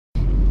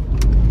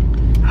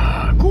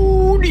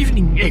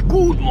evening,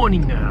 good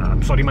morning.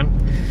 I'm sorry, man.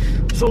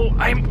 So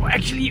I'm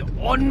actually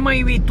on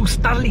my way to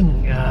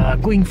Starling,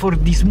 going for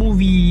this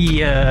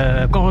movie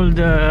called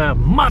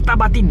Mata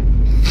Batin.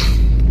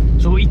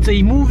 So it's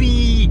a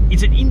movie,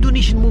 it's an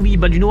Indonesian movie,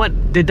 but you know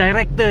what? The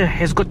director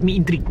has got me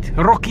intrigued.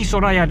 Rocky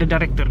Soraya, the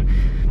director,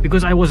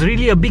 because I was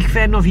really a big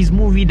fan of his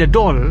movie, The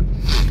Doll.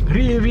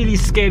 Really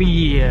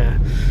scary.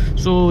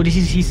 So this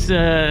is his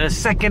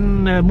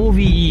second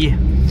movie,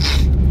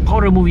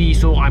 horror movie.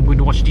 So I'm going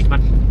to watch this,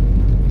 man.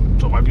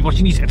 So I'll be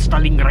watching this at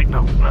Starling right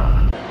now.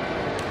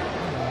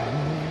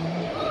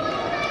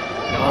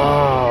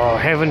 Oh,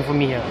 heaven for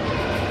me.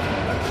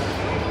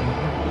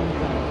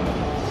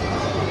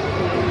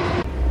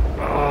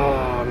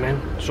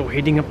 So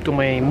heading up to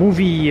my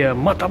movie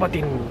Mata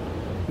Batin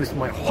with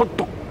my hot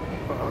dog.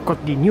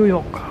 Got the New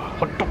York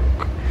hot dog.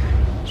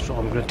 So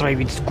I'm gonna try if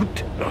it's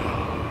good.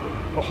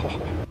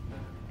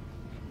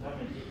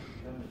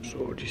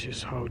 So this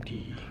is how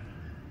the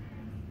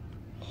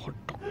hot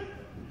dog.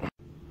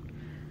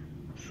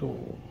 So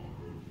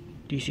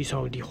this is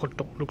how the hot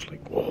dog looks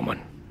like. Oh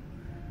man.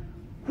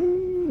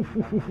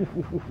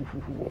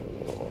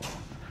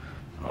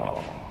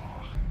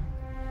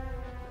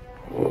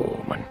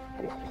 Oh man.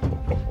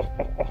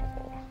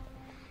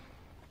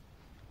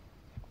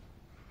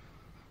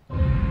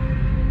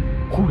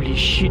 Holy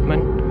shit, man.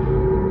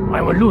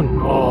 I'm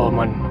alone. Oh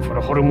man, for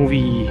a horror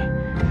movie,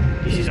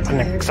 this is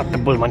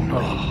unacceptable, man.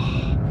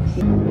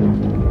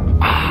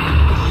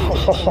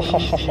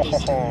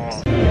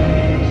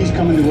 He's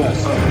coming to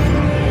us.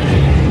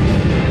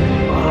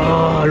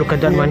 Look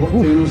at that, man.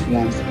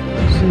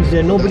 Since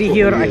there's nobody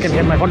here, I can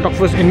have my hot dog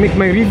first and make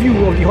my review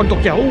of the hot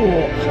dog. Yeah.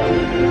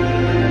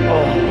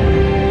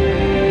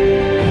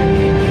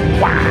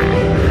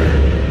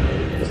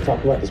 Let's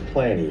talk about this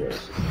plan of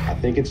yours. I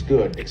think it's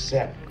good,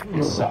 except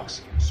it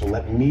sucks. So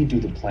let me do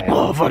the plan.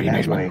 Oh, very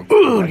nice, man.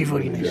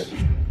 Very nice.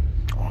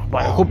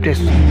 But I hope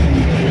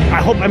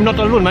I'm not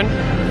alone, man.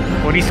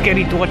 Very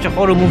scary to watch a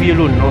horror movie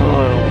alone.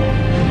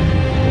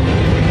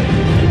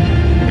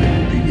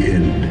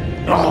 Begin.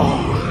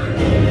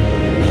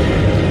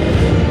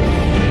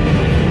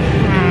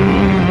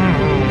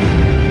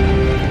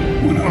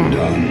 When I'm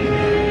done.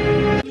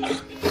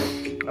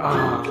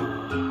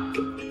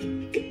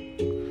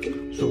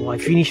 So I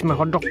finished my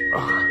hot dog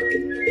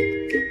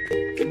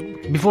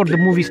before the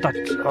movie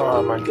starts.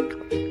 Oh man.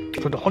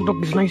 So the hot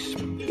dog is nice,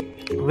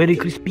 very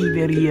crispy,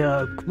 very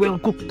well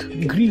cooked,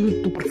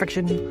 grilled to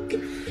perfection.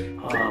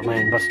 Oh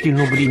man, but still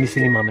nobody in the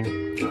cinema, man.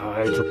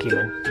 It's okay,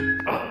 man.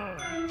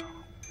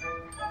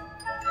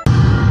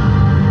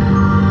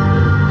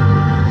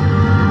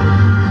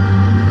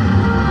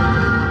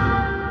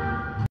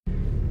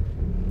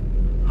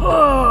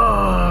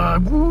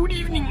 Good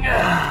evening.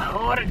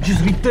 Alright,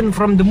 just returned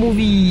from the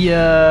movie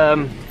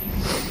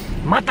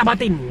Mata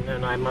Batin,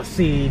 and I must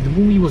say the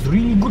movie was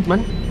really good,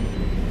 man.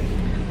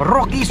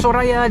 Rocky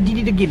Soraya did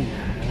it again.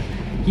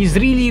 He's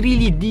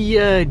really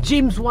the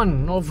James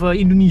Wan of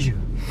Indonesia.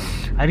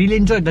 I really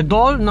enjoyed The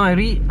Doll. No,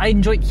 I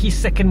enjoyed his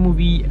second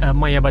movie,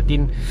 Mata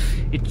Batin.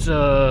 It's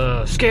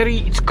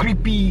scary, it's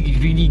creepy,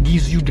 it really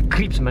gives you the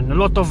creeps, man. A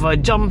lot of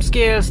jump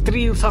scares,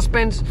 thrill,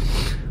 suspense.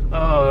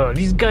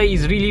 This guy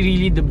is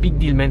really the big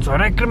deal, man. So I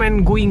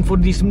recommend going for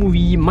this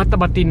movie Mata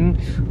Batin.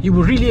 You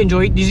will really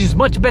enjoy it. This is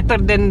much better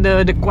than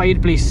the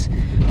Quiet Place,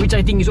 which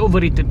I think is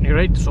overrated,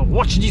 right? So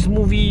watch this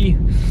movie.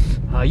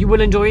 You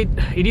will enjoy it.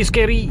 It is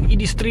scary,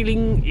 it is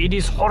thrilling, it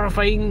is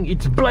horrifying,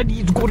 it's bloody,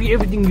 it's gory,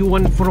 everything you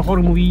want for a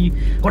horror movie.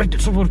 Alright,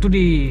 that's all for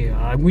today.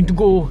 I'm going to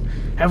go.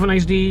 Have a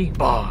nice day.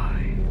 Bye.